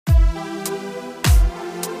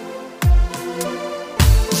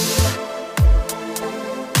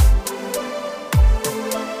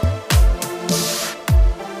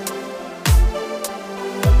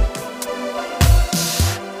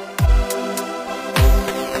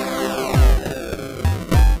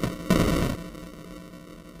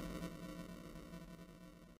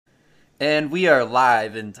And we are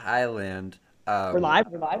live in Thailand. We're live.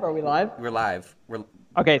 We're live. Are we live? We're live.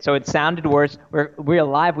 Okay, so it sounded worse. We're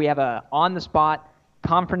live. We have a on the spot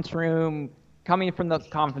conference room coming from the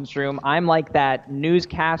conference room. I'm like that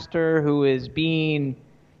newscaster who is being,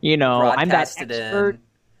 I'm that broadcasted expert. in.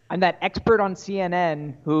 I'm that expert on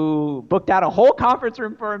CNN who booked out a whole conference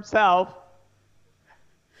room for himself,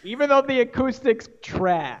 even though the acoustics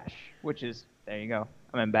trash. Which is there you go.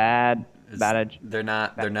 I'm in bad edge. They're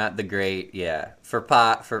not. They're not the great. Yeah, for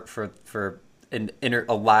a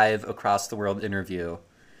live across the world interview.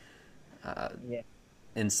 Yeah.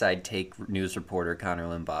 Inside Take news reporter Connor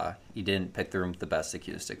Limbaugh. He didn't pick the room with the best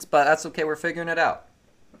acoustics, but that's okay. We're figuring it out.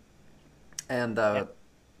 And to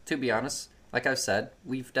be honest, like I've said,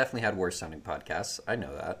 we've definitely had worse sounding podcasts. I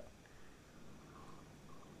know that.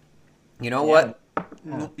 You know what?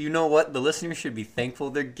 You know what? The listeners should be thankful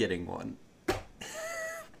they're getting one.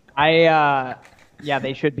 Yeah,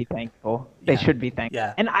 they should be thankful. They should be thankful.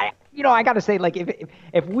 Yeah. And I gotta say, like,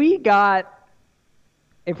 if we got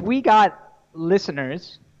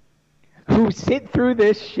listeners who sit through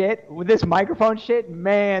this shit with this microphone shit,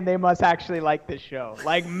 man, they must actually like this show.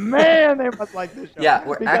 Like, man, they must like this show. Yeah,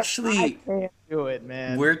 we're Because actually I can't do it,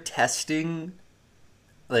 man. we're testing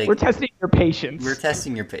We're testing your patience. we're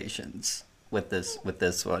testing your patience with this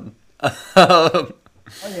one. Oh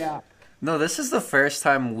yeah. No, this is the first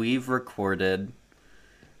time we've recorded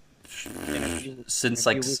since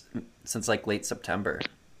late September.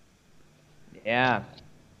 Yeah.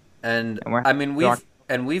 And And we're- I mean we've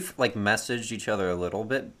like messaged each other a little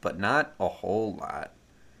bit, but not a whole lot.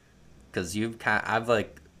 Cuz you've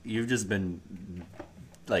just been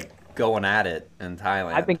like going at it in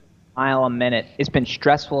Thailand. I've been a mile a minute. It's been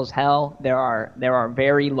stressful as hell. There are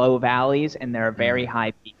very low valleys and there are very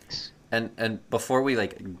high peaks. And before we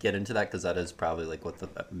like get into that, because that is probably like what the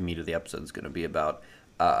meat of the episode is going to be about,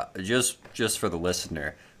 just for the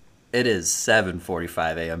listener, it is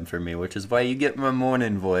 7:45 a.m. for me, which is why you get my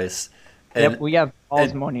morning voice. And, Yep, we have all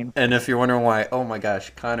morning. And if you're wondering why, oh my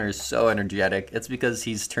gosh, Connor is so energetic, it's because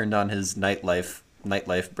he's turned on his nightlife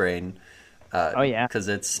brain. Oh yeah. Because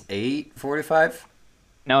it's 8:45,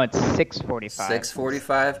 No, it's 6:45.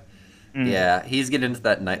 6:45. Yeah, he's getting into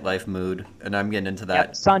that nightlife mood, and I'm getting into that.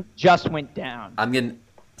 Yep, sun just went down.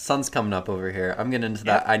 Sun's coming up over here. I'm getting into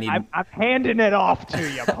that. I'm handing it off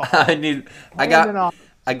to you, Paul.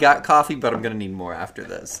 I got coffee, but I'm gonna need more after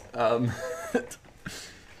this.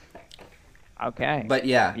 Okay. But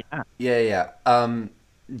yeah.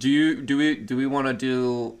 Do we want to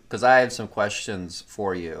do? Because I have some questions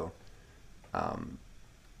for you.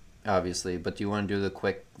 Obviously, but do you want to do the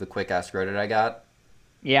quick Ask Reddit I got?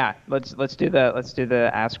 Yeah, let's do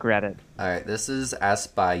the Ask Reddit. All right, this is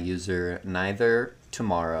asked by user Neither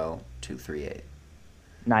Tomorrow 238.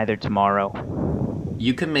 Neither tomorrow.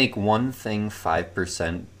 You can make one thing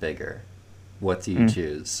 5% bigger. What do you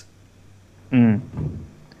choose?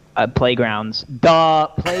 Playgrounds. Duh.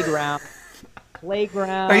 Playground.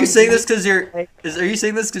 Playground. Are you saying this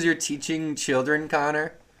because you're teaching children,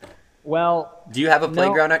 Connor? Well, Do you have a no.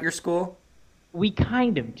 playground at your school? We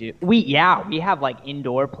kind of do. We have like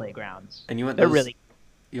indoor playgrounds. And you want They're those, really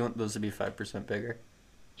you want those to be 5% bigger?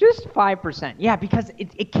 just 5%. Yeah, because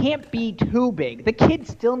it can't be too big. The kid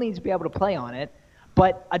still needs to be able to play on it,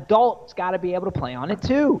 but adults got to be able to play on it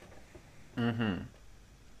too. Mm-hmm.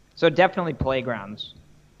 So definitely playgrounds.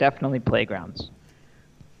 Definitely playgrounds.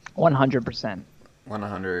 100%.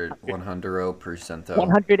 100% though.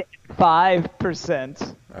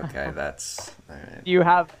 105%. Okay, that's all right. Do you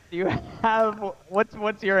have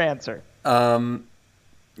what's your answer? You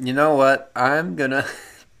know what? I'm gonna.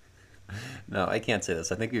 No, I can't say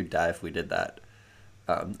this. I think we'd die if we did that.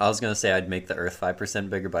 I was gonna say I'd make the Earth 5%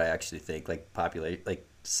 bigger, but I actually think like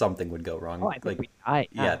something would go wrong. Oh, I think like, we die.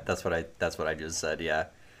 yeah, that's what I just said. Yeah,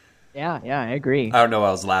 Yeah, I agree. I don't know why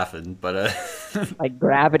I was laughing, but Like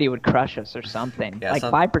gravity would crush us or something. Yeah, like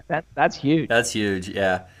 5%, that's huge. that's huge.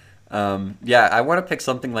 Yeah, yeah. I want to pick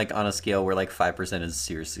something like on a scale where like 5% is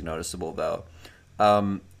seriously noticeable, though.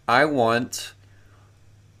 I want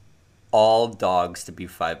all dogs to be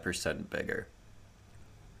 5% bigger.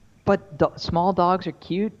 But small dogs are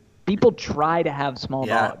cute. People try to have small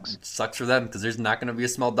dogs. It sucks for them because there's not going to be a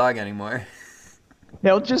small dog anymore.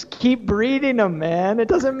 They'll just keep breeding them, man. It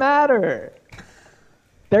doesn't matter.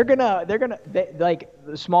 Like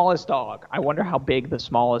the smallest dog. I wonder how big the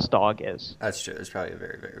smallest dog is. That's true. It's probably a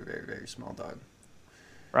very, very, very, very small dog.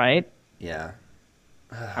 Right? Yeah.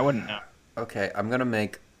 I wouldn't know. Okay, I'm gonna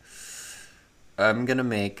make.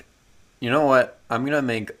 You know what? I'm gonna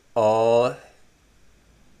make all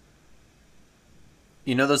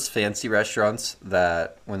You know those fancy restaurants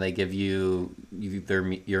that when they give your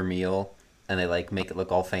meal and they like make it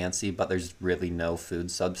look all fancy, but there's really no food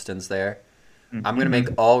substance there? I'm gonna make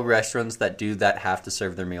all restaurants that do that have to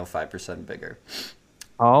serve their meal 5% bigger.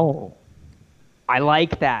 Oh, I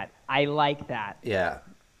like that. I like that. Yeah,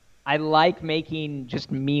 I like making just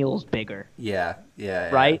meals bigger, yeah.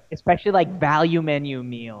 right? Especially like value menu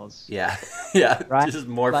meals. Yeah, yeah. Right? Just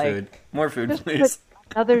Like, more food, just please. put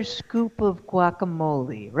another scoop of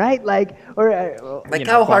guacamole, right? Like, or Like,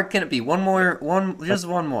 how hard can it be? Just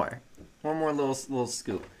one more little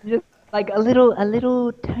scoop. just like a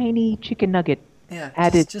little tiny chicken nugget. Yeah,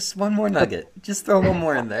 Added just one more nugget. Just throw one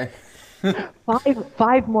more in there.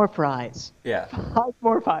 five more fries. Yeah. Five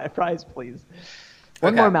more fries, please.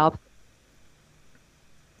 One Okay. more mouth.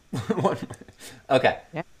 One more. Okay.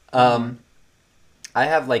 Yeah. I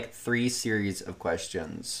have like 3 series of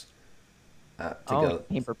questions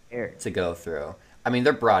Came prepared. to go through. I mean,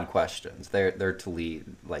 they're broad questions. They're to lead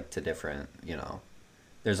like to different.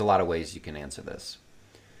 There's a lot of ways you can answer this.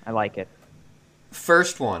 I like it.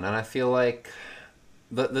 First one, and I feel like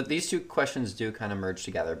these 2 questions do kind of merge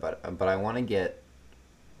together, but I want to get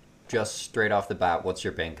just straight off the bat. What's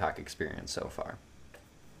your Bangkok experience so far?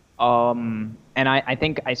 And I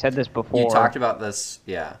think I said this before. You talked about this,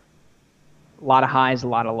 yeah. A lot of highs, a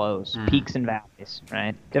lot of lows, peaks and valleys,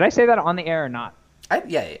 right? Did I say that on the air or not?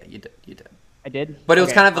 Yeah, you did. I did. But it was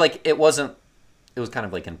Okay. kind of like it wasn't. It was kind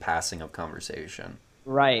of like in passing of conversation.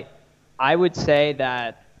 Right. I would say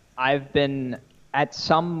that I've been at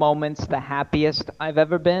some moments the happiest I've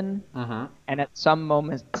ever been, and at some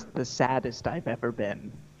moments the saddest I've ever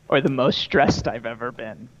been, or the most stressed I've ever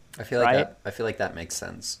been. I feel like Right? that. I feel like that makes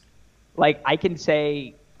sense. Like I can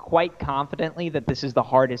say quite confidently that this is the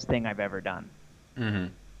hardest thing I've ever done.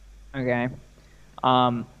 Okay.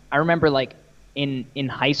 I remember like in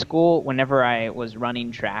high school, whenever I was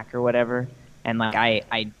running track or whatever, and like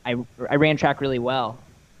I ran track really well.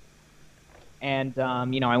 And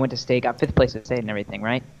I went to state, got 5th place at state and everything,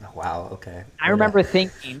 right? Oh, wow. Okay. I remember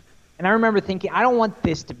thinking, I don't want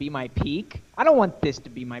this to be my peak. I don't want this to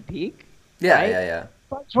be my peak. Yeah, right? yeah.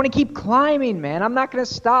 I just want to keep climbing, man. I'm not going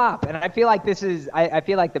to stop. And I feel like I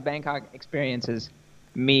feel like the Bangkok experience is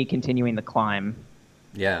me continuing the climb.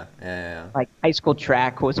 Yeah. Like high school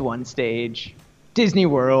track was one stage, Disney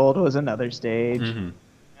World was another stage,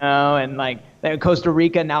 and like then Costa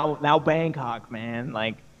Rica, now Bangkok, man.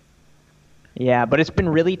 Like, yeah, but it's been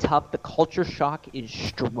really tough. The culture shock is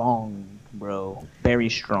strong, bro, very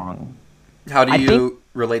strong. How do I you think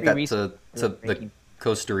relate that recent- to the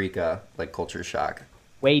Costa Rica like culture shock?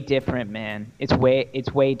 Way different, man. It's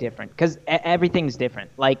way different because everything's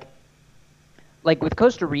different. Like with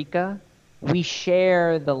Costa Rica, we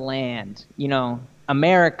share the land.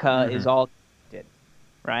 America is all connected,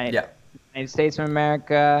 right? Yeah. United States of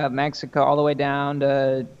America, Mexico, all the way down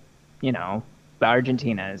to,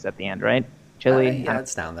 Argentina is at the end, right? Chile. Yeah,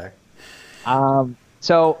 it's down there.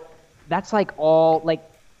 So that's like all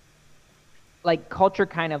like culture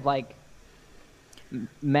kind of like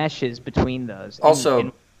meshes between those.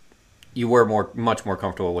 Also, you were much more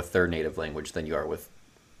comfortable with their native language than you are with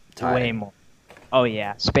Thai. Way more. Oh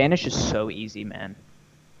yeah, Spanish is so easy, man.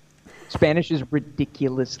 Spanish is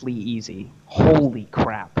ridiculously easy. Holy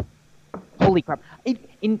crap!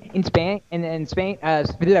 In Spanish,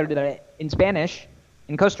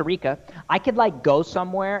 in Costa Rica, I could like go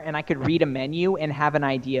somewhere and I could read a menu and have an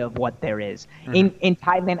idea of what there is. In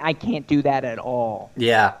Thailand, I can't do that at all.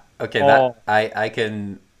 Yeah. Okay. Oh. That I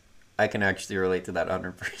can actually relate to that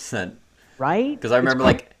 100%. Right? Because I remember,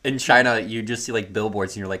 like, in China, you just see, like,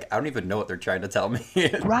 billboards, and you're like, I don't even know what they're trying to tell me.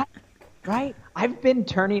 Right. I've been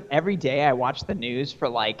turning every day. I watch the news for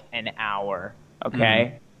like an hour.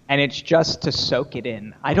 Okay. And it's just to soak it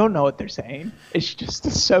in. I don't know what they're saying. It's just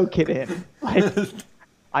to soak it in. Like,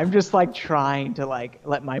 I'm just like trying to like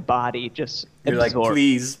let my body just You're absorb.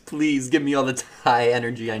 like, please give me all the Thai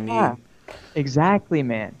energy I need. Yeah, exactly,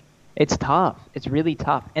 man. It's tough. It's really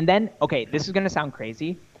tough. And then, okay, this is going to sound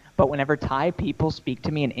crazy, but whenever Thai people speak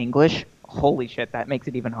to me in English, holy shit, that makes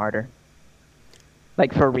it even harder.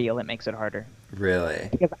 Like, for real, it makes it harder. Really?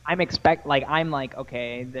 Because I'm like,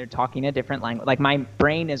 okay, they're talking a different language. Like, my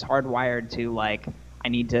brain is hardwired to, like, I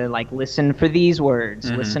need to, like, listen for these words.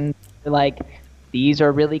 Listen for, like, these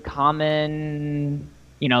are really common,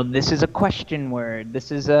 this is a question word.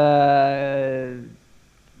 This is a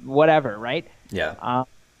whatever, right? Yeah.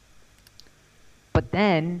 But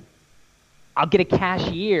then I'll get a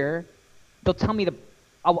cashier. They'll tell me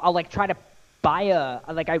I'll like try to buy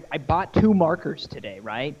I bought 2 markers today,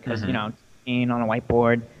 right? Because, on a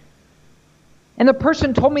whiteboard. And the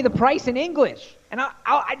person told me the price in English. And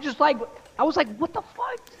I I was like, what the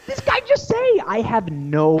fuck did this guy just say? I have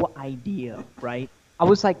no idea, right? I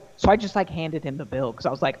was like, so I just like handed him the bill because I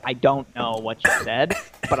was like, I don't know what you said,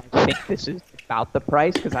 but I think this is about the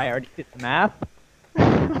price because I already did the math.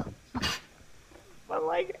 But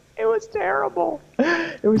like, it was terrible.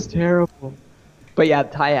 It was terrible. But yeah,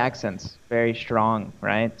 Thai accent's very strong,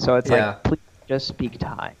 right? So it's like, please just speak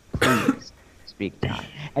Thai. Please speak Thai.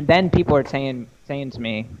 And then people are saying to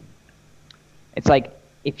me, it's like,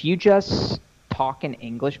 if you just talk in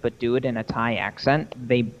English but do it in a Thai accent,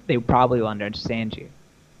 they probably will understand you,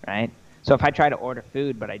 right? So if I try to order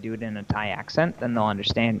food but I do it in a Thai accent, then they'll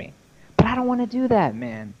understand me. But I don't want to do that,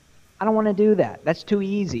 man. I don't want to do that. That's too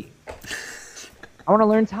easy. I want to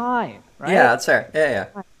learn Thai, right? Yeah, that's fair. Yeah.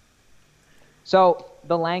 So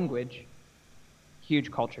the language,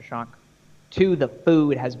 huge culture shock. 2, the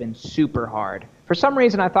food has been super hard. For some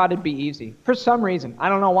reason, I thought it'd be easy. For some reason, I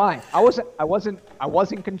don't know why. I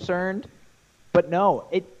wasn't concerned, but no,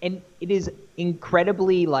 it is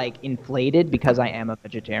incredibly like inflated because I am a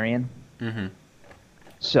vegetarian. Mm-hmm.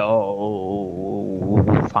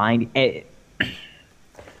 So fine. Yeah.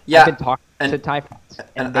 I've been talking to Thai friends,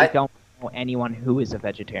 and they don't know anyone who is a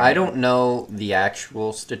vegetarian. I don't know the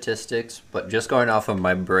actual statistics, but just going off of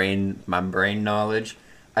my brain knowledge,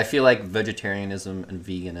 I feel like vegetarianism and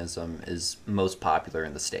veganism is most popular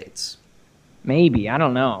in the States. Maybe. I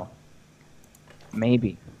don't know.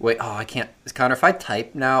 Maybe. Wait, I can't. Connor, if I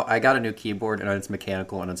type now, I got a new keyboard and it's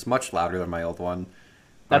mechanical and it's much louder than my old one.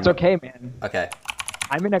 That's okay, man. Okay.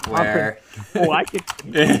 I'm in a conference. I can.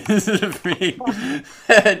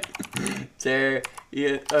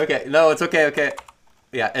 Okay. No, it's okay. Okay.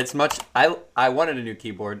 Yeah, it's much. I wanted a new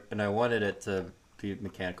keyboard and I wanted it to be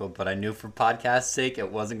mechanical, but I knew for podcast sake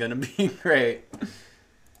it wasn't going to be great.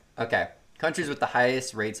 Okay. Countries with the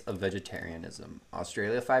highest rates of vegetarianism: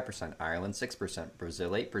 Australia 5%, Ireland 6%,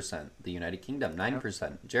 Brazil 8%, the United Kingdom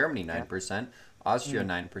 9%, Germany 9%, Austria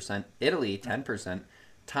 9%, Italy 10%,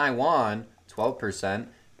 Taiwan 12%,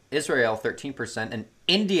 Israel 13%, and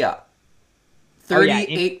India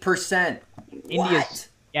 38%. What?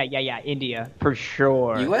 Yeah, India, for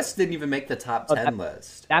sure. U.S. didn't even make the top 10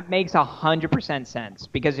 list. That makes 100% sense,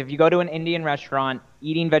 because if you go to an Indian restaurant,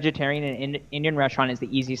 eating vegetarian in an Indian restaurant is the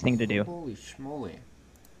easiest thing to do. Holy schmoly.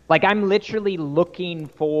 Like, I'm literally looking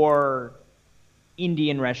for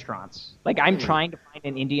Indian restaurants. Like, I'm trying to find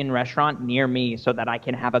an Indian restaurant near me so that I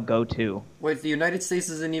can have a go-to. Wait, the United States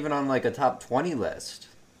isn't even on, like, a top 20 list.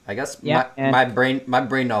 I guess yeah, my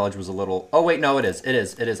brain knowledge was a little... Oh, wait, no, it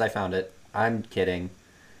is. I found it. I'm kidding.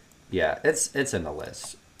 Yeah, it's in the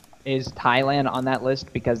list. Is Thailand on that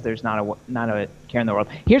list? Because there's not a care in the world.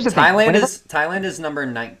 Here's the thing. Thailand is number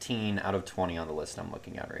 19 out of 20 on the list I'm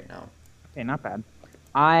looking at right now. Okay, not bad.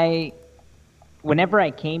 Whenever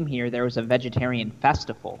I came here, there was a vegetarian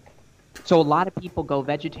festival. So a lot of people go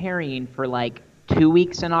vegetarian for like 2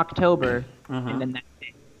 weeks in October, and then that's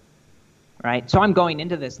it. Right? So I'm going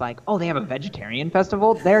into this like, oh, they have a vegetarian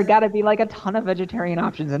festival? There got to be like a ton of vegetarian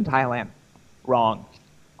options in Thailand. Wrong.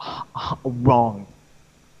 Wrong.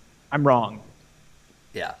 I'm wrong.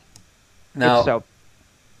 Yeah. Now,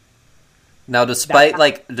 despite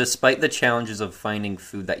the challenges of finding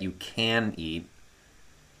food that you can eat,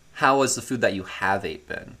 how has the food that you have ate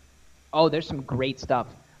been? Oh, there's some great stuff.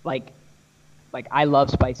 Like I love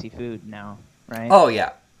spicy food now, right? Oh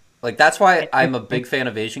yeah. Like that's why I'm a big fan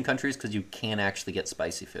of Asian countries, because you can actually get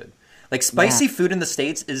spicy food. Like spicy food in the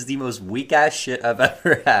States is the most weak ass shit I've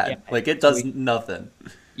ever had. Yeah, like it does nothing.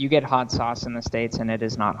 You get hot sauce in the States and it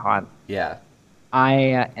is not hot. Yeah.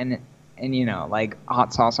 And you know, like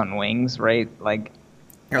hot sauce on wings, right? Like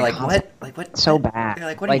you're like, what? Like what? So bad. You're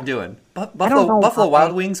like, what are you doing? Buffalo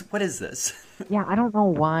Wild Wings? What is this? Yeah, I don't know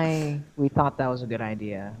why we thought that was a good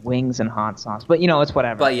idea. Wings and hot sauce. But you know, it's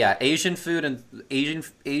whatever. But yeah, Asian food and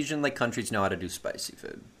Asian like countries know how to do spicy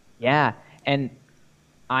food. Yeah. And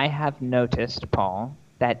I have noticed, Paul,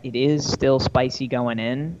 that it is still spicy going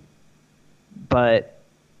in, but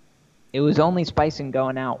it was only spicy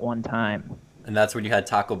going out one time. And that's when you had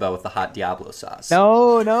Taco Bell with the hot Diablo sauce.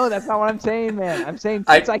 No, that's not what I'm saying, man. I'm saying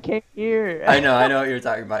since I came here. I know what you're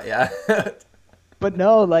talking about, yeah. But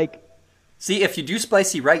no, like... See, if you do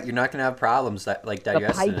spicy right, you're not going to have problems like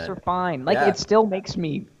digesting it. The pipes are fine. Like, it still makes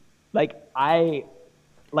me... I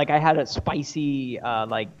had a spicy,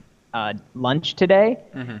 lunch today,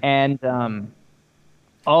 and,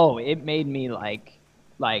 it made me, like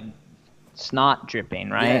snot dripping,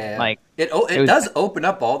 right? Yeah. Like it does open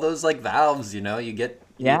up all those like valves, you know. You get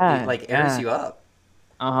it like airs you up.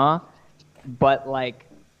 But like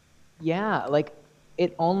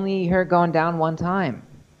it only hurt going down one time,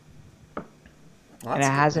 and it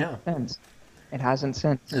hasn't since. It hasn't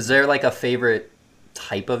since. Is there like a favorite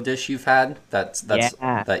type of dish you've had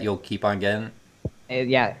Yeah. that you'll keep on getting?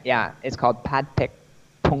 Yeah, yeah. It's called Pad Thek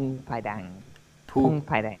Pung Pai Dang. Pu Pung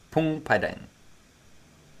Pai Dang. Pung Pai Dang.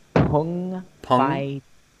 Pung Pung Pai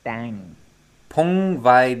Dang. Pung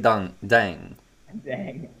Vai Dang Dang.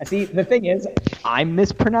 Dang. See, the thing is, I'm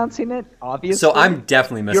mispronouncing it, obviously. So I'm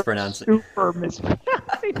definitely You're mispronouncing. super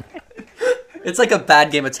mispronouncing it. It's like a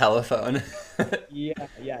bad game of telephone. Yeah,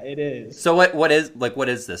 yeah, it is. So what is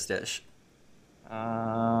this dish?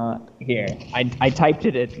 Here, I typed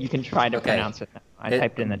it in. You can try to Okay. pronounce it now. I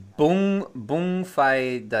typed in the Bung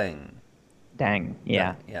Fai Dang. dang.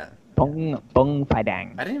 Yeah. Yeah. Bung Pai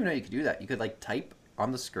Dang. I didn't even know you could do that. You could like type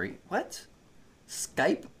on the screen. What?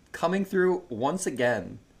 Skype coming through once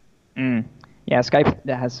again. Yeah, Skype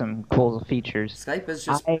that has some cool features. Skype is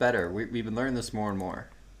just I- better. We've been learning this more and more.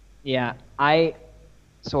 Yeah,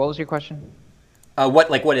 So what was your question?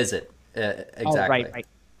 What is it exactly? Oh, right.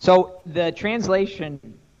 So the translation,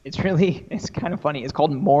 it's kind of funny. It's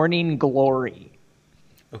called Morning Glory.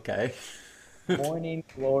 Okay. Morning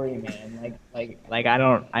Glory, man. Like I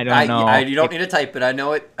don't know. You don't need to type it. I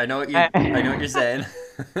know it. I know what you're saying.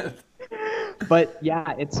 But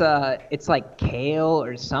yeah, it's like kale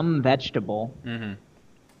or some vegetable Hmm.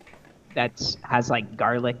 that's has like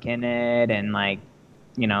garlic in it and like,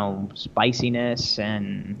 spiciness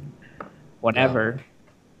and whatever.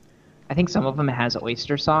 I think some of them has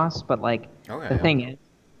oyster sauce, but like Okay, the yeah. thing is,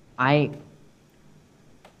 I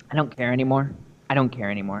don't care anymore. I don't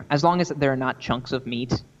care anymore. As long as there are not chunks of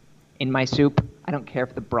meat in my soup, I don't care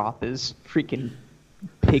if the broth is freaking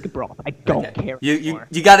pig broth. I don't Okay. care You anymore.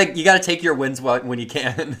 gotta take your wins when you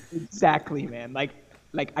can. Exactly, man. Like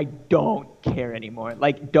I don't care anymore.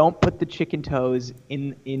 Like, don't put the chicken toes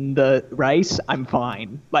in the rice. I'm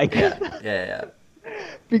fine. Like, Yeah.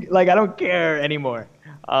 like I don't care anymore.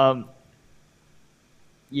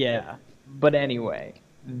 Yeah. But anyway,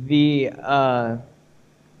 the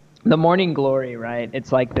morning glory, right?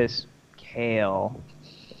 It's like this kale,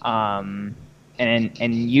 and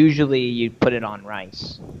usually you put it on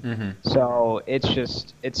rice. Hmm. So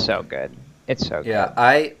it's so good. It's so Yeah, good.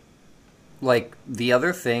 I like the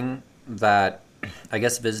other thing that I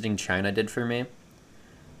guess visiting China did for me,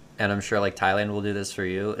 and I'm sure like Thailand will do this for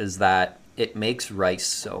you, is that it makes rice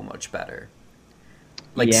so much better.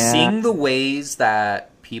 Like Yeah. seeing the ways that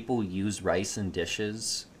people use rice in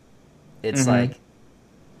dishes, it's Mhm. like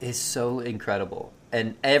is so incredible.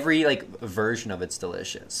 And every like version of it's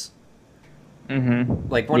delicious. Mm-hmm.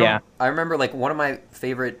 Like Yeah. I remember like one of my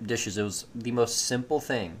favorite dishes, it was the most simple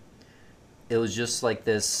thing. It was just like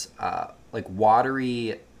this like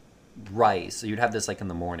watery rice. So you'd have this like in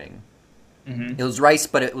the morning. Mm-hmm. It was rice,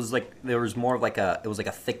 but it was like there was more of like it was like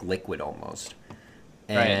a thick liquid almost.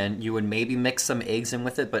 And you would maybe mix some eggs in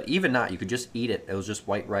with it, but even not, you could just eat it. It was just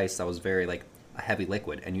white rice that was very like a heavy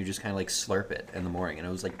liquid, and you just kind of like slurp it in the morning. And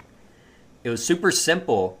it was super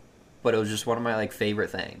simple, but it was just one of my like favorite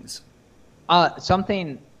things.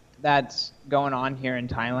 Something that's going on here in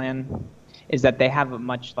Thailand is that they have a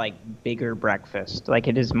much like bigger breakfast. Like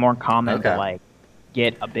it is more common to Okay. like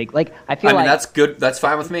get a big like I feel I mean, like that's good. That's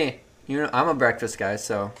fine with me. You know, I'm a breakfast guy,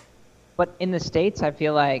 so but in the States I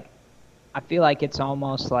feel like it's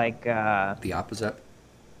almost like the opposite.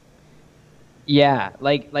 yeah,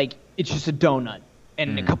 like it's just a donut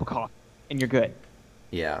and a Mhm. cup of coffee and you're good,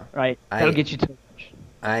 Yeah. right? That'll get you too much.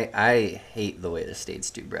 I hate the way the States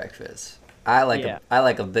do breakfast. I like Yeah.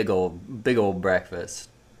 a big old breakfast.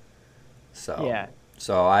 So Yeah.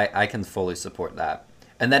 So I can fully support that.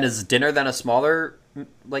 And then is dinner then a smaller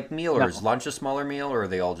like meal, or No. is lunch a smaller meal, or are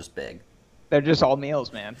they all just big? They're just all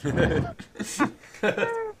meals, man.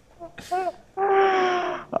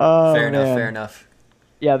 Fair enough. Fair enough.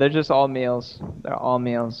 Yeah, they're just all meals. They're all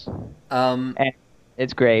meals. Um, And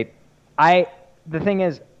it's great. The thing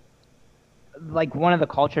is, like one of the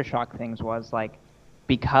culture shock things was like,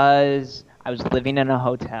 because I was living in a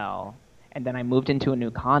hotel and then I moved into a new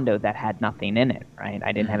condo that had nothing in it, right?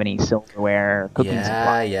 I didn't have any silverware, cooking yeah,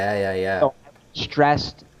 supplies. yeah. So I was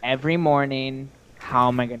stressed every morning, how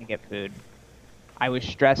am I going to get food? I was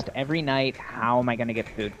stressed every night, how am I going to get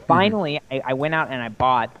food? Finally, I went out and I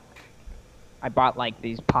bought like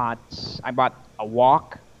these pots. I bought a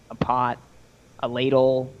wok, a pot, a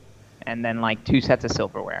ladle, and then like 2 sets of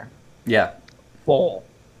silverware. Yeah. Bowl,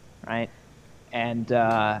 right? And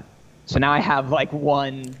so now I have like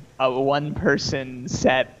one person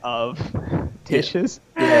set of dishes.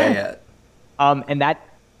 Yeah. And that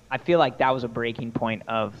I feel like that was a breaking point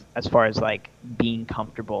of as far as like being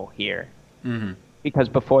comfortable here. Mm-hmm. Because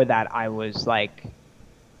before that I was like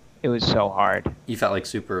it was so hard. You felt like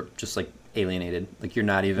super just like alienated. Like you're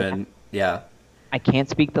not even. Yeah. I can't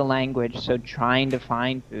speak the language, so trying to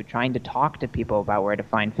find food, trying to talk to people about where to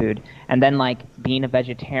find food, and then like being a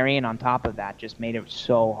vegetarian on top of that just made it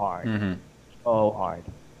so hard, so hard.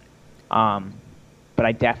 But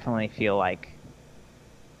I definitely feel like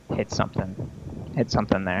hit something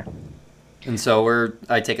there. And so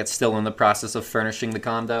I take it, still in the process of furnishing the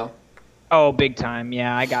condo. Oh, big time.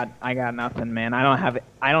 Yeah, I got nothing, man. I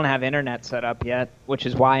don't have internet set up yet, which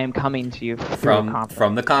is why I'm coming to you from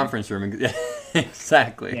the conference room.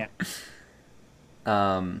 Exactly. Yeah.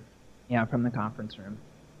 Yeah, from the conference room.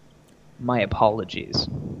 My apologies,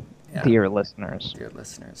 dear listeners. Dear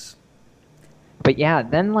listeners. But yeah,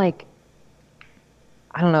 then like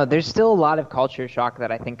I don't know, there's still a lot of culture shock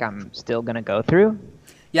that I think I'm still going to go through.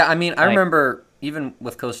 Yeah, I mean, I remember even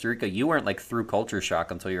with Costa Rica, you weren't like through culture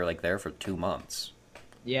shock until you were like there for 2 months.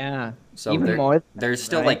 Yeah. So even more. There's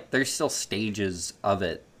still right? there's still stages of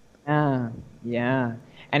it. Yeah.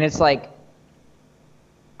 And it's like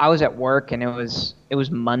I was at work and it was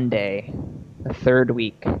Monday, the third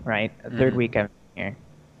week, right? The third week I'm here.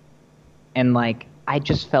 And like I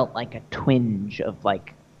just felt like a twinge of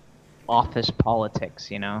like office politics,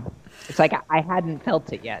 you know? It's like I hadn't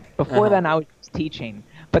felt it yet. Before then I was just teaching.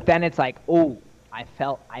 But then it's like, oh, I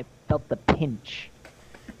felt the pinch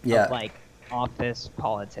of like office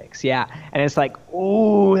politics. Yeah. And it's like,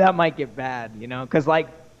 oh, that might get bad, you know? Because like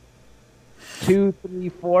 2, 3,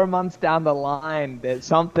 4 months down the line, that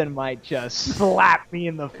something might just slap me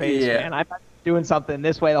in the face, man. I'm doing something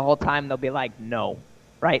this way the whole time. They'll be like, no.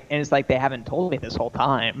 Right? And it's like they haven't told me this whole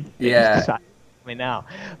time. They just decided to tell me now.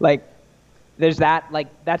 Like, there's that, like,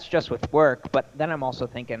 that's just with work. But then I'm also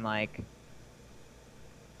thinking, like,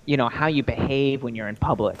 you know, how you behave when you're in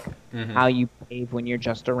public, how you behave when you're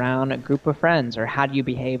just around a group of friends, or how do you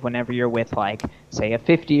behave whenever you're with, like, say, a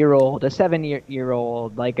 50-year-old, a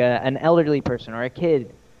 70-year-old, like an elderly person or a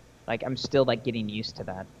kid. Like, I'm still, like, getting used to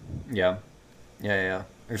that. Yeah.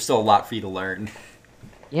 There's still a lot for you to learn.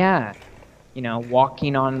 Yeah. You know,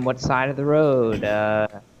 walking on what side of the road.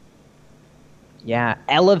 Yeah.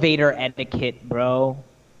 Elevator etiquette, bro.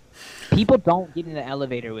 People don't get in the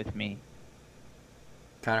elevator with me.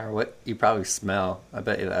 Connor, what you probably smell. I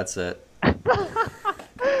bet you that's it.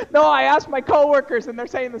 No, I asked my coworkers and they're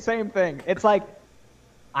saying the same thing. It's like,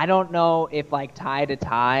 I don't know if like tie to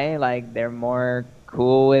tie, like they're more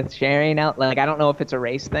cool with sharing out. Like, I don't know if it's a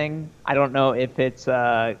race thing. I don't know if it's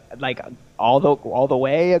like all the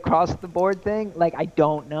way across the board thing. Like, I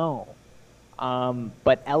don't know.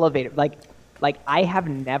 But elevator, like I have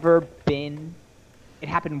never been. It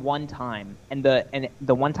happened one time, and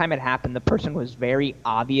the one time it happened, the person was very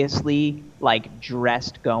obviously like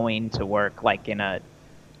dressed going to work, like in a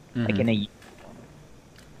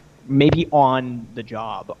maybe on the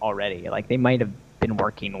job already. Like they might have been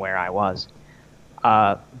working where I was.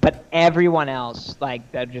 But everyone else,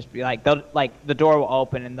 like they'll just be like, the door will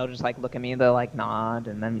open and they'll just like look at me and they'll like nod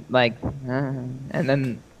and then like, and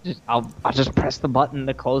then I'll just press the button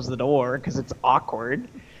to close the door because it's awkward.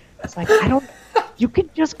 It's like, you can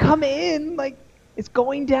just come in, like, it's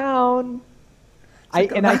going down.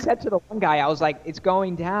 I said to the one guy, I was like, it's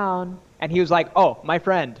going down. And he was like, oh, my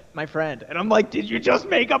friend. And I'm like, did you just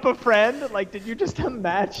make up a friend? Like, did you just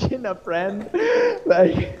imagine a friend?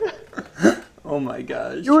 Like, oh my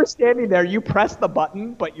gosh. You were standing there, you press the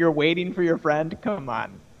button, but you're waiting for your friend? Come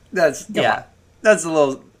on. That's a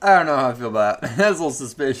little, I don't know how I feel about that. That's a little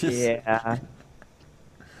suspicious.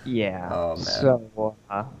 Yeah. Oh, man. So,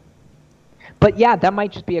 but yeah, that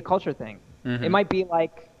might just be a culture thing. It might be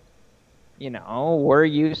like, you know, we're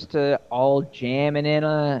used to all jamming in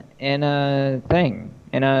an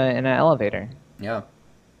elevator. Yeah.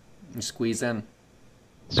 You squeeze in.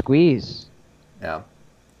 Squeeze. Yeah.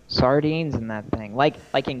 Sardines in that thing. Like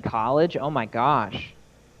in college, oh my gosh.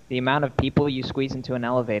 The amount of people you squeeze into an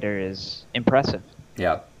elevator is impressive.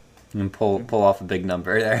 Yeah. You can pull off a big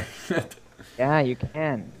number there. Yeah, you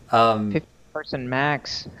can. 50-person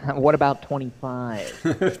max. What about 25?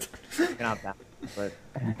 Not that,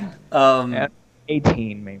 but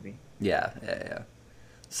 18 maybe. Yeah.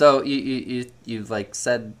 So you've like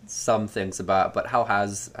said some things about, but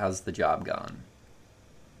how's the job gone?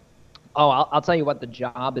 Oh, I'll tell you what, the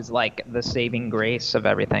job is like the saving grace of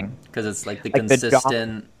everything. Because it's like the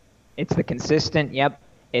consistent. It's the consistent. Yep.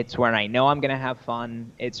 It's where I know I'm going to have fun.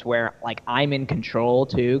 It's where, like, I'm in control,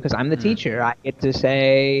 too, because I'm the teacher. I get to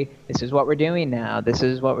say, this is what we're doing now. This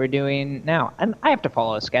is what we're doing now. And I have to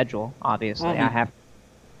follow a schedule, obviously. I have,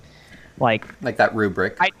 like that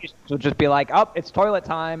rubric. I just be like, oh, it's toilet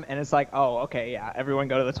time. And it's like, oh, okay, yeah, everyone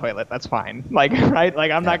go to the toilet. That's fine. Like, right?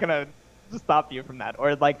 Like, I'm not going to stop you from that.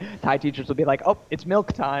 Or, like, Thai teachers will be like, oh, it's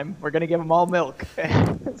milk time. We're going to give them all milk.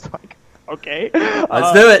 It's like, Okay.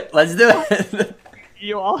 Let's do it. Let's do it.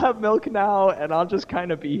 You all have milk now, and I'll just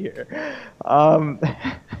kind of be here.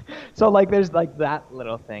 So like, there's like that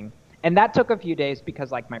little thing, and that took a few days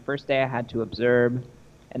because like my first day I had to observe,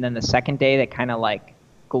 and then the second day they kind of like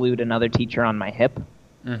glued another teacher on my hip.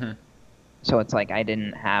 Mm-hmm. So it's like I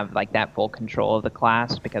didn't have like that full control of the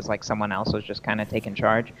class because like someone else was just kind of taking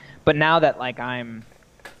charge. But now that like I'm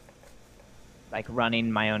like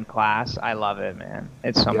running my own class, I love it, man.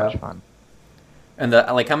 It's so much fun. And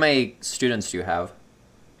like, how many students do you have?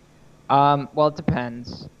 Well, it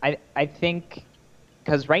depends. I think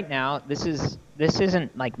because right now this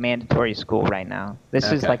isn't like mandatory school right now.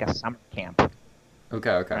 This is like a summer camp.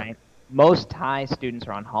 Okay. Right. Most Thai students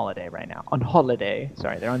are on holiday right now. On holiday,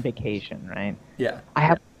 sorry, they're on vacation, right? Yeah. I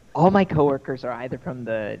have all my coworkers are either from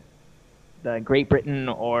the Great Britain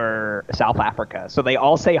or South Africa, so they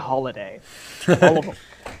all say holiday. All of them.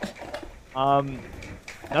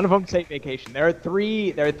 None of them say vacation. There are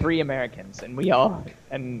three Americans, and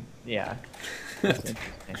yeah, that's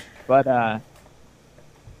interesting.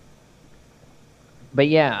 But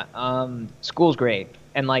yeah, school's great,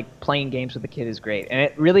 and like playing games with the kid is great, and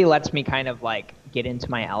it really lets me kind of like get into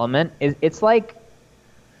my element. It's like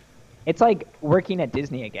working at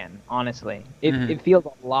Disney again. Honestly, it feels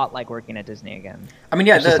a lot like working at Disney again. I mean,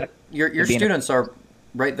 yeah, your students are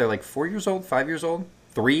right. They're like 4 years old, 5 years old,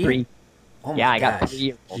 3. 3. Oh my yeah, I gosh. got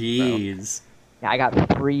 3-year-olds. Jeez. Yeah, I got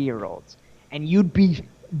 3-year-olds, and you'd be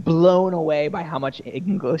blown away by how much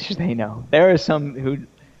English they know. There are some who,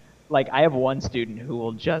 like, I have one student who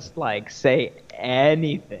will just like say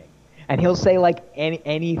anything, and he'll say like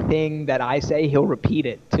anything that I say, he'll repeat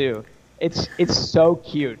it too. It's so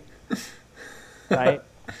cute, right?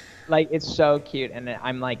 Like, it's so cute, and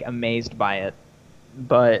I'm like amazed by it.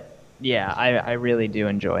 But yeah, I really do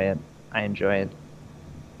enjoy it. I enjoy it.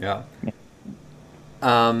 Yeah.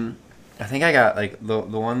 I think I got like the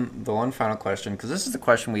one final question, because this is the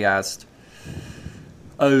question we asked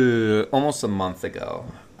almost a month ago,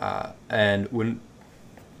 and when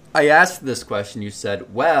I asked this question, you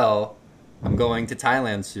said, "Well, I'm going to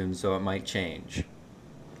Thailand soon, so it might change."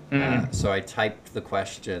 So I typed the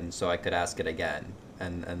question so I could ask it again,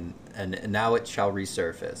 and now it shall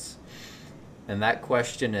resurface. And that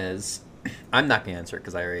question is, I'm not going to answer it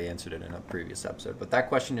because I already answered it in a previous episode, but that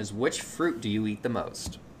question is, which fruit do you eat the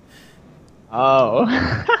most? Oh.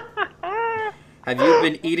 Have you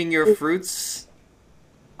been eating your fruits?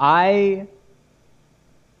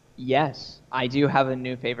 Yes, I do have a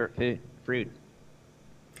new favorite fruit.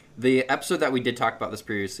 The episode that we did talk about this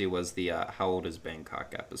previously was the How Old is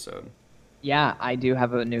Bangkok episode. Yeah, I do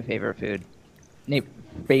have a new favorite food.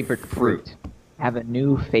 Favorite fruit. I have a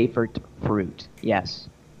new favorite fruit. Yes.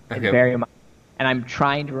 Okay. Very much. And I'm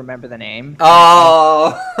trying to remember the name.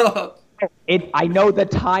 Oh! I know the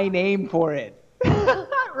Thai name for it.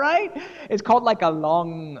 Right? It's called like a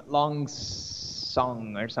long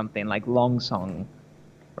song or something, like long song.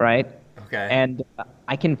 Right? Okay. And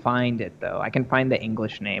I can find it though. I can find the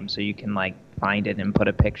English name so you can like find it and put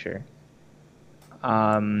a picture.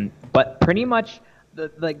 But pretty much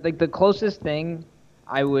the closest thing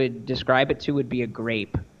I would describe it to would be a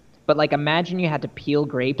grape. But like, imagine you had to peel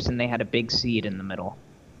grapes and they had a big seed in the middle.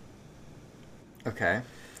 Okay.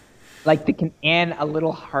 Like and a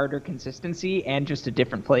little harder consistency and just a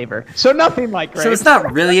different flavor. So nothing like grapes. So it's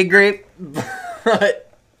not really a grape,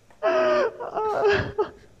 but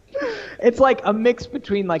it's like a mix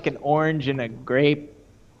between like an orange and a grape.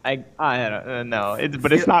 I don't know.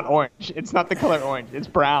 But it's not orange. It's not the color orange. It's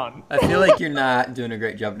brown. I feel like you're not doing a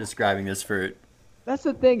great job describing this fruit. That's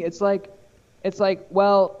the thing. It's like,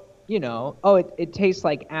 well, you know, it tastes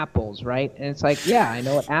like apples, right? And it's like, yeah, I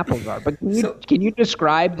know what apples are, but can you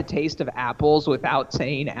describe the taste of apples without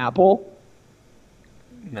saying apple?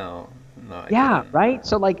 No. I yeah, couldn't. right?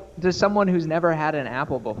 So like, to someone who's never had an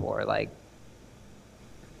apple before, like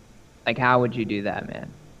how would you do that, man?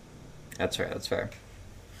 That's right. That's fair.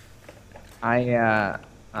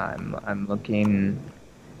 I'm looking.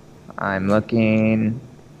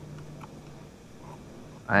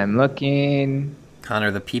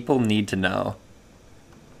 Connor, the people need to know.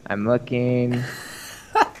 I'm looking.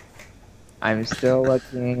 I'm still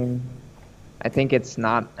looking. I think it's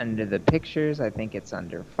not under the pictures. I think it's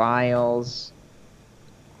under files.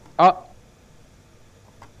 Oh.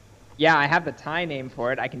 Yeah, I have the Thai name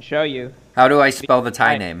for it. I can show you. How do I spell the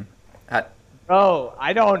Thai name? Oh,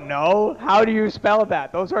 I don't know. How do you spell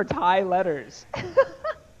that? Those are Thai letters.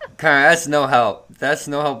 Connor, that's no help. That's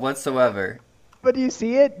no help whatsoever. But do you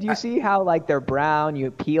see it? Do you see how like they're brown? You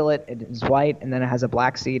peel it, it's white, and then it has a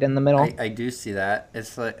black seed in the middle. I do see that.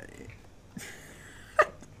 It's like,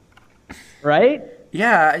 right?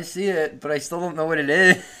 Yeah, I see it, but I still don't know what it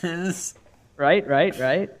is. Right, right,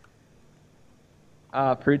 right.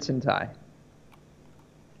 Fruits and Thai.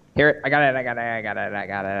 Here, I got it, I got it, I got it, I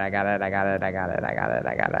got it, I got it, I got it, I got it, I got it,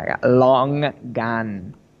 I got it, I got it.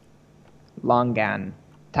 Longan. Longan.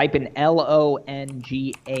 Type in Longan.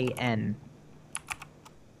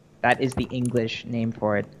 That is the English name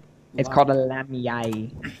for it. It's called a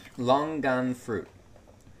lamyai. Longan fruit.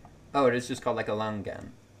 Oh, it is just called like a longan.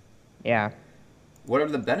 Yeah. What are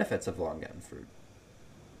the benefits of longan fruit?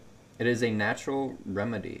 It is a natural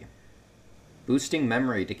remedy. Boosting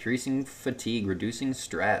memory, decreasing fatigue, reducing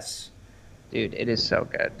stress. Dude, it is so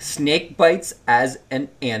good. Snake bites as an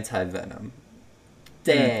anti-venom.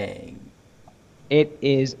 Dang. It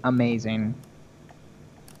is amazing.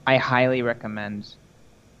 I highly recommend.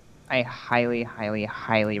 I highly, highly,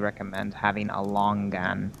 highly recommend having a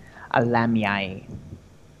longan, a lamyai.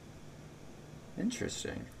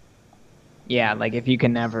 Interesting. Yeah, like if you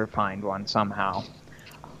can never find one somehow,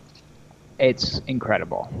 it's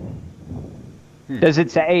incredible. Does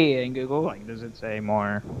it say in Google? Like, does it say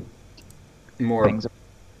more things?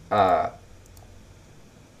 Wait,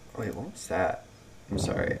 what was that? I'm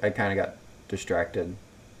sorry, I kind of got distracted.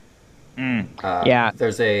 Yeah.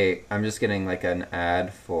 I'm just getting like an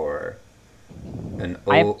ad for an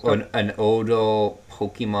Odo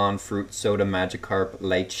Pokemon Fruit Soda Magikarp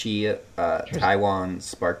Lychee Taiwan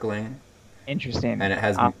Sparkling. Interesting. And it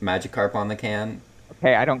has Magikarp on the can.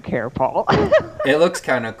 Okay, I don't care, Paul. It looks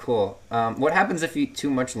kind of cool. What happens if you eat too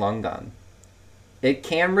much longan? It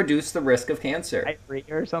can reduce the risk of cancer. Diarrhea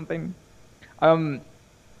or something.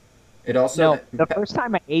 It also... No, the first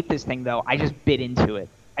time I ate this thing, though, I just bit into it.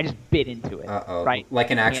 Uh-oh. Right. Like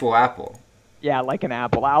an actual apple. Yeah, like an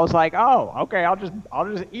apple. I was like, oh, okay, I'll just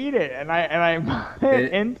eat it, and I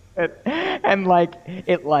bit into it, and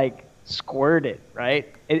it squirted,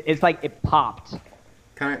 right? It's like it popped.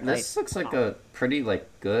 This looks like a pretty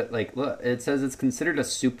good look. It says it's considered a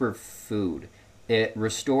superfood. It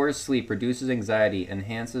restores sleep, reduces anxiety,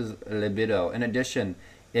 enhances libido. In addition,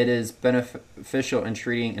 it is beneficial in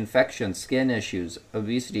treating infections, skin issues,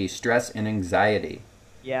 obesity, stress, and anxiety.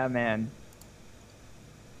 Yeah, man.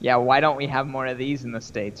 Yeah, why don't we have more of these in the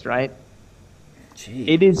States, right? Jeez.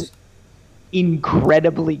 It is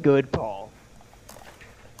incredibly good, Paul.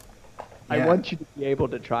 Yeah. I want you to be able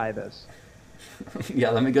to try this. Yeah,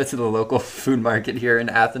 let me go to the local food market here in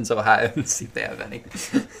Athens, Ohio, and see if they have any.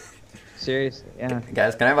 Seriously, yeah.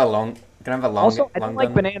 Guys, can I have a long? Also, I don't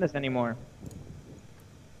like bananas anymore.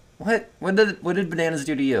 What? What did bananas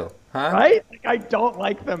do to you? Huh? Right? Like, I don't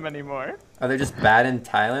like them anymore. Are they just bad in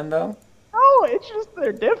Thailand though? No, it's just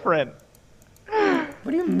they're different.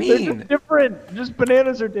 What do you They're mean? just different. Just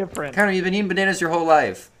bananas are different. Connor, you've been eating bananas your whole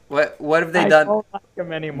life. What have they done? I don't like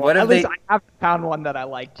them anymore. What have At least they- I haven't found one that I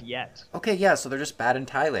liked yet. Okay, yeah, so they're just bad in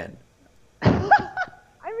Thailand.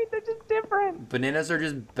 I mean, they're just different. Bananas are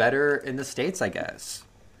just better in the States, I guess.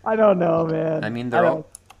 I don't know, man. I mean, they're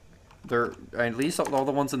at least all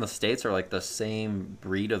the ones in the States are like the same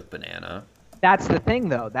breed of banana. That's the thing,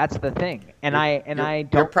 though. That's the thing. And I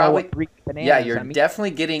don't you're probably, know what breed of bananas. Yeah, you're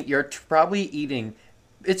definitely getting. You're probably eating.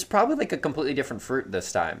 It's probably like a completely different fruit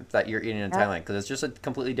this time that you're eating in Thailand because it's just a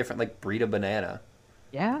completely different like breed of banana.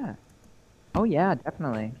 Yeah. Oh yeah,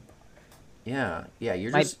 definitely. Yeah.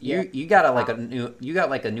 You're just you got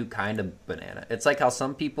a new kind of banana. It's like how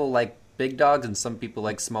some people like big dogs and some people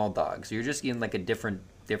like small dogs. You're just eating like a different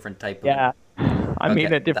type of. Yeah. I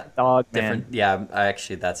mean a different dog, man. Different. Yeah.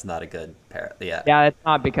 Actually, that's not a good pair. Yeah. Yeah, it's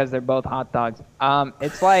not because they're both hot dogs.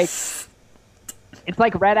 It's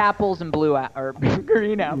like red apples and or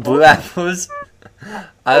green apples. Blue apples.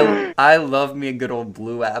 I love me a good old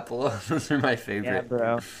blue apple. Those are my favorite. Yeah,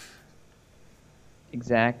 bro.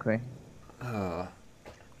 Exactly. Oh.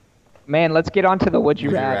 Man, let's get on to the would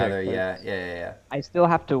you rather. Yeah. I still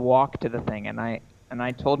have to walk to the thing, and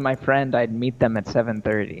I told my friend I'd meet them at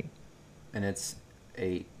 7:30. And it's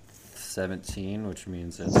 8:17, which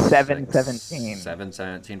means it's 7:17.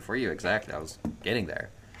 7:17 for you, exactly. I was getting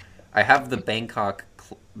there. I have the Bangkok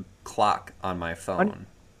clock on my phone.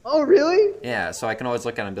 Oh, really? Yeah, so I can always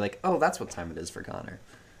look at it and be like, oh, that's what time it is for Connor.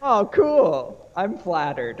 Oh, cool. I'm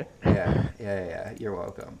flattered. Yeah. You're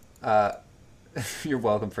welcome. You're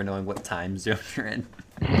welcome for knowing what time zone you're in.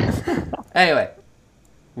 Anyway,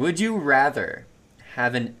 would you rather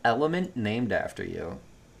have an element named after you,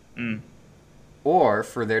 or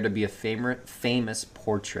for there to be a famous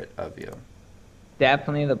portrait of you?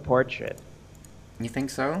 Definitely the portrait. You think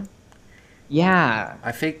so? Yeah.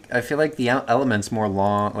 I feel like the element's more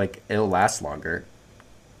long. Like it'll last longer.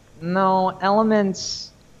 No,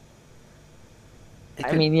 elements. It I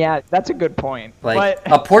could, mean, yeah, that's a good point. like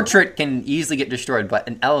But a portrait can easily get destroyed, but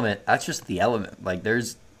an element, that's just the element. Like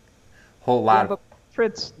there's a whole yeah, lot of but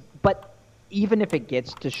portraits. But even if it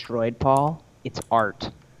gets destroyed, Paul, it's art.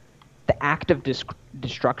 The act of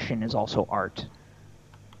destruction is also art.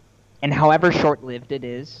 And however short-lived it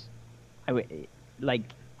is, like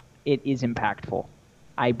it is impactful.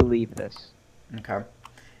 I believe this. okay.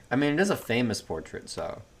 I mean, it is a famous portrait,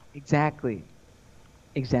 so Exactly.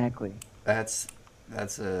 Exactly. that's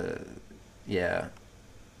that's a yeah.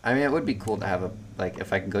 I mean, it would be cool to have a like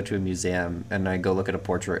if I could go to a museum and I go look at a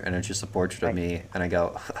portrait and it's just a portrait of Right. me and I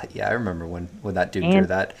go, yeah, I remember when that dude drew And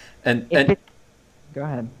that. And if it, go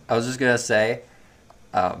ahead. I was just gonna say,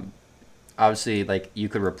 um, obviously, like you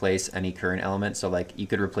could replace any current element, so like you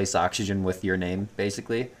could replace oxygen with your name,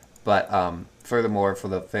 basically. But furthermore, for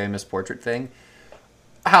the famous portrait thing,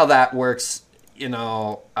 how that works,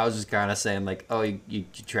 I was just kind of saying like, oh, you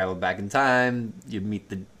travel back in time, you meet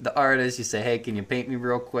the artist, you say, hey, can you paint me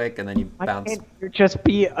real quick, and then you Why bounce. can't there just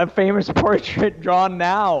be a famous portrait drawn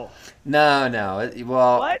now? No, no.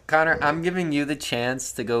 Well, What? Connor, I'm giving you the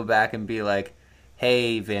chance to go back and be like,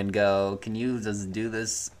 hey, Van Gogh, can you just do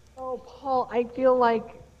this? Oh, Paul, I feel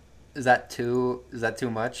Is that too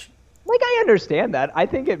much? like I understand that. I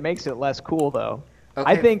think it makes it less cool though.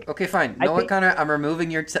 I Okay, think okay, fine. You I know what, think Connor? I'm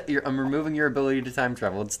removing your ability to time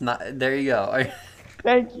travel. It's not. There you go.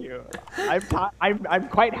 thank you. I'm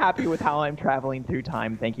quite happy with how I'm traveling through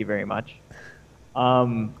time. Thank you very much.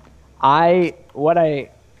 Um, I what I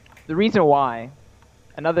the reason why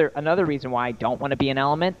another reason why I don't want to be an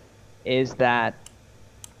element is that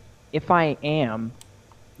if I am,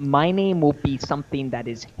 my name will be something that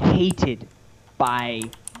is hated by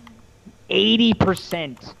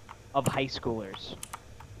 80% of high schoolers.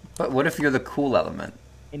 But what if you're the cool element?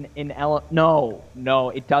 No,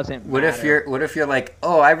 it doesn't matter. What if you're like,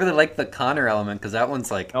 oh, I really like the Connor element because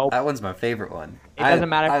Nope. that one's my favorite one. It doesn't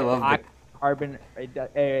matter I if it's love the carbon. It, do-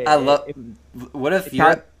 I love. it What if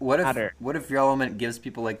doesn't what if matter. what if your element gives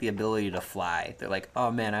people like the ability to fly? They're like,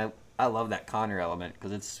 oh man, I love that Connor element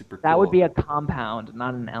because it's super That would cool. be a compound,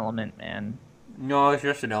 not an element, man. No, it's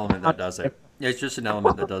just an element that does it. It's just an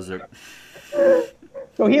element that does it.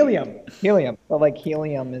 So helium. So like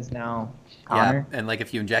helium is now Yeah, Connor. and like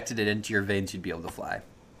if you injected it into your veins, you'd be able to fly.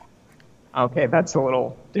 Okay, that's a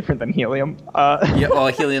little different than helium. Yeah, well,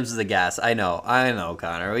 helium's is a gas. I know,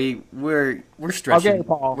 Connor. We're stretching. Okay,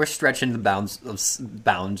 Paul. We're stretching the bounds of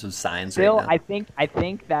science Still, right now. I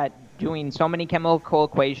think that doing so many chemical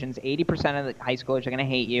equations, 80% of the high schoolers are going to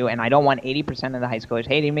hate you, and I don't want 80% of the high schoolers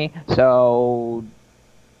hating me. So,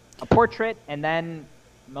 a portrait, and then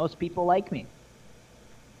most people like me.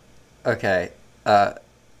 Okay,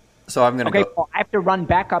 so I'm gonna Okay, go. Paul, I have to run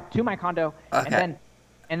back up to my condo, Okay.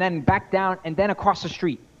 and then back down, and then across the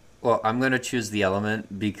street. Well, I'm gonna choose the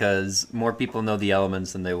element because more people know the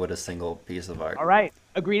elements than they would a single piece of art. All right,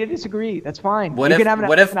 agree to disagree. That's fine. What You if can have an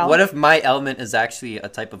what if my element is actually a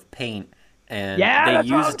type of paint and Yeah, they that's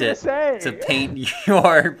what I was used gonna it say. to paint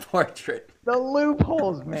your portrait? The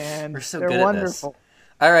loopholes, man. We're so They're good at this. wonderful.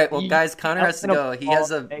 All right, well, You- guys, Connor has to go. He has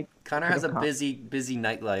a Connor has a All busy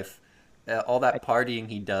nightlife. All that partying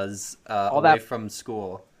he does All away that- from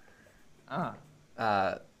school. Ah.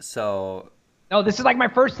 So No, this is like my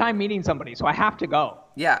first time meeting somebody, so I have to go.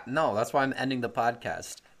 yeah, no, that's why I'm ending the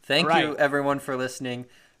podcast. Thank you, Right. everyone, for listening.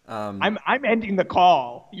 I'm ending the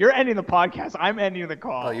call. You're ending the podcast. I'm ending the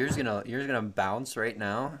call. Oh, you're just gonna bounce right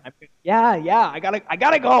now. Yeah. I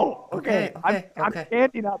gotta go. Okay, I'm okay.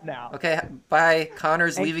 standing up now. Okay, bye.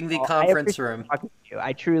 Connor's Thank leaving you, the Paul. I conference appreciate room. talking to you.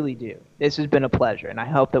 I truly do. This has been a pleasure, and I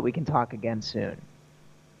hope that we can talk again soon.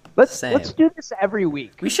 Let's Same. do this every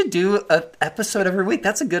week. We should do an episode every week.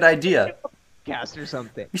 That's a good idea. Podcast or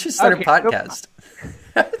something. We should start Okay, a podcast.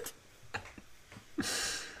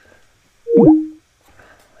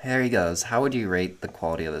 There he goes. How would you rate the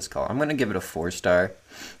quality of this call? I'm going to give it a 4-star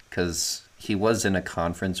because he was in a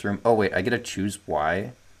conference room. Oh, wait, I get to choose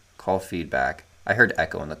why? Call feedback. I heard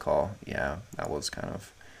echo in the call. Yeah, that was kind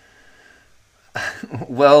of...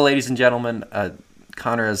 Well, ladies and gentlemen,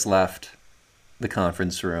 Connor has left the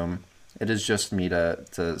conference room. It is just me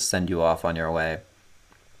to send you off on your way.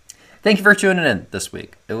 Thank you for tuning in this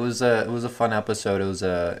week. It was a fun episode. It was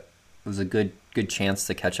a good chance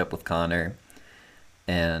to catch up with Connor.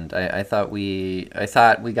 And I thought we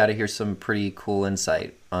got to hear some pretty cool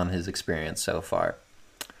insight on his experience so far.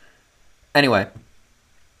 Anyway,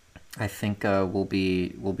 I think we'll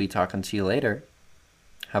be talking to you later.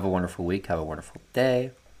 Have a wonderful week. Have a wonderful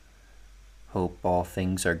day. Hope all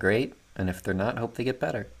things are great, and if they're not, hope they get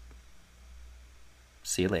better.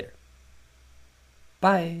 See you later.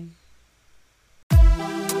 Bye.